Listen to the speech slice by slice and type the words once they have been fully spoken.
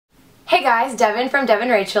Hey guys, Devon from Devon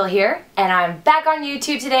Rachel here, and I'm back on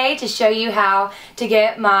YouTube today to show you how to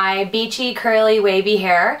get my beachy, curly, wavy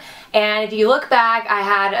hair. And if you look back, I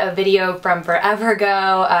had a video from forever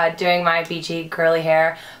ago doing my beachy, curly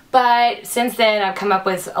hair. But since then, I've come up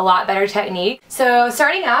with a lot better technique. So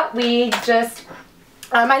starting out, we just,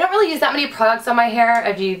 I don't really use that many products on my hair.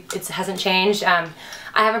 It hasn't changed. I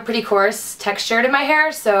have a pretty coarse texture to my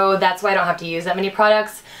hair, so that's why I don't have to use that many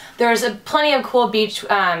products. There's plenty of cool beach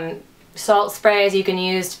salt sprays you can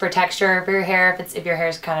use for texture for your hair if your hair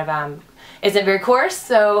is kind of isn't very coarse.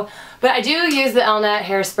 So, but I do use the Elnet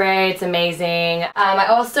hairspray. It's amazing. I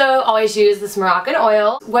also always use this Moroccan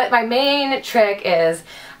oil. What my main trick is,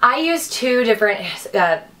 I use two different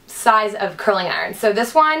size of curling irons. So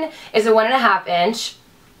this one is a 1.5 inch,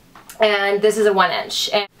 and this is a 1 inch,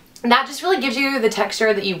 and that just really gives you the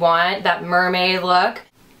texture that you want, that mermaid look.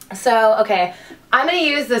 So okay, I'm gonna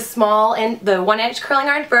use the small and the 1 inch curling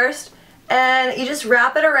iron first. And you just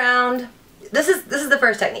wrap it around. This is the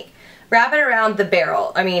first technique. Wrap it around the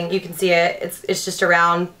barrel. I mean, you can see it. It's just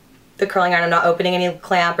around the curling iron. I'm not opening any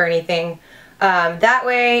clamp or anything. That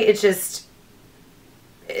way, it's just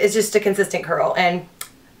a consistent curl. And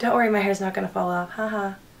don't worry, my hair's not gonna fall off.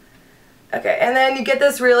 Haha. Okay, and then you get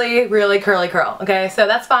this really, really curly curl. Okay, so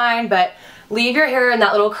that's fine, but leave your hair in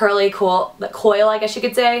that little curly coil, I guess you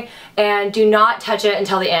could say, and do not touch it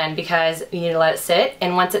until the end because you need to let it sit.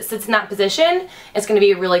 And once it sits in that position, it's going to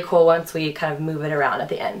be really cool once we kind of move it around at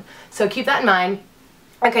the end. So keep that in mind.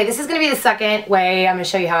 Okay, this is going to be the second way I'm going to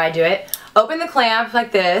show you how I do it. Open the clamp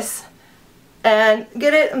like this and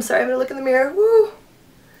get it, I'm sorry, I'm going to look in the mirror. Woo!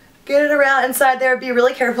 Get it around inside there. Be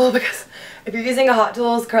really careful because if you're using a Hot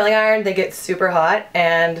Tools curling iron, they get super hot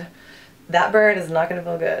and that burn is not going to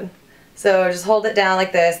feel good. So just hold it down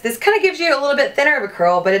like this. This kind of gives you a little bit thinner of a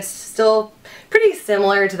curl, but it's still pretty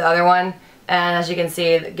similar to the other one. And as you can see,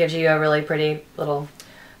 it gives you a really pretty little,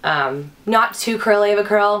 not too curly of a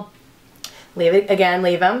curl. Leave it, again,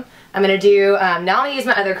 leave them. I'm going to do, now I'm going to use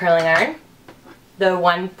my other curling iron, the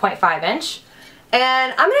 1.5 inch.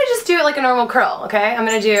 And I'm going to just do it like a normal curl, okay? I'm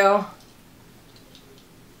going to do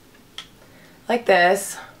like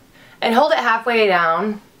this and hold it halfway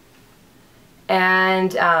down.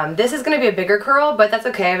 And this is going to be a bigger curl, but that's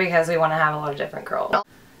okay because we want to have a lot of different curls.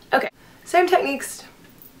 Okay, same techniques.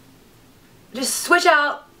 Just switch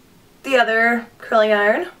out the other curling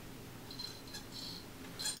iron.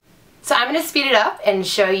 So I'm going to speed it up and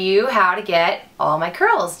show you how to get all my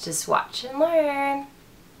curls. Just watch and learn.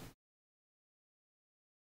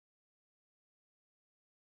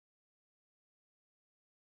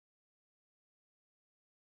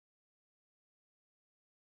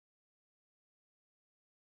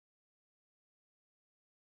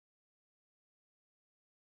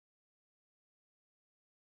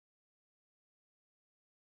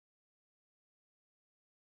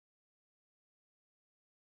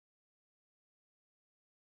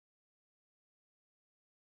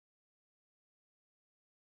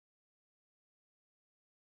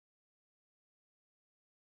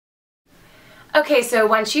 Okay, so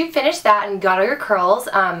once you've finished that and got all your curls,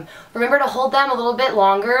 remember to hold them a little bit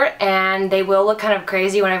longer, and they will look kind of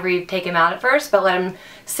crazy whenever you take them out at first, but let them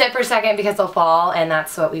sit for a second because they'll fall, and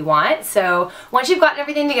that's what we want. So once you've gotten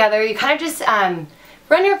everything together, you kind of just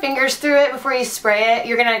run your fingers through it before you spray it.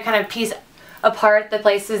 You're going to kind of piece apart the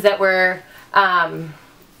places that were kind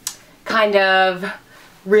of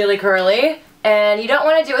really curly, and you don't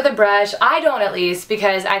want to do it with a brush. I don't, at least,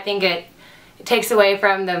 because I think it takes away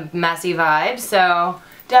from the messy vibe. So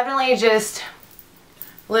definitely just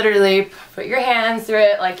literally put your hands through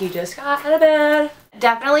it like you just got out of bed.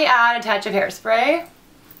 Definitely add a touch of hairspray.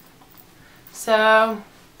 So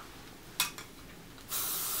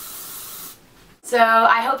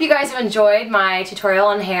I hope you guys have enjoyed my tutorial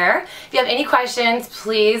on hair. If you have any questions,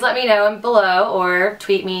 please let me know below or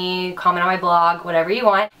tweet me, comment on my blog, whatever you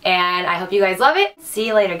want. And I hope you guys love it. See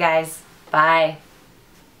you later, guys. Bye.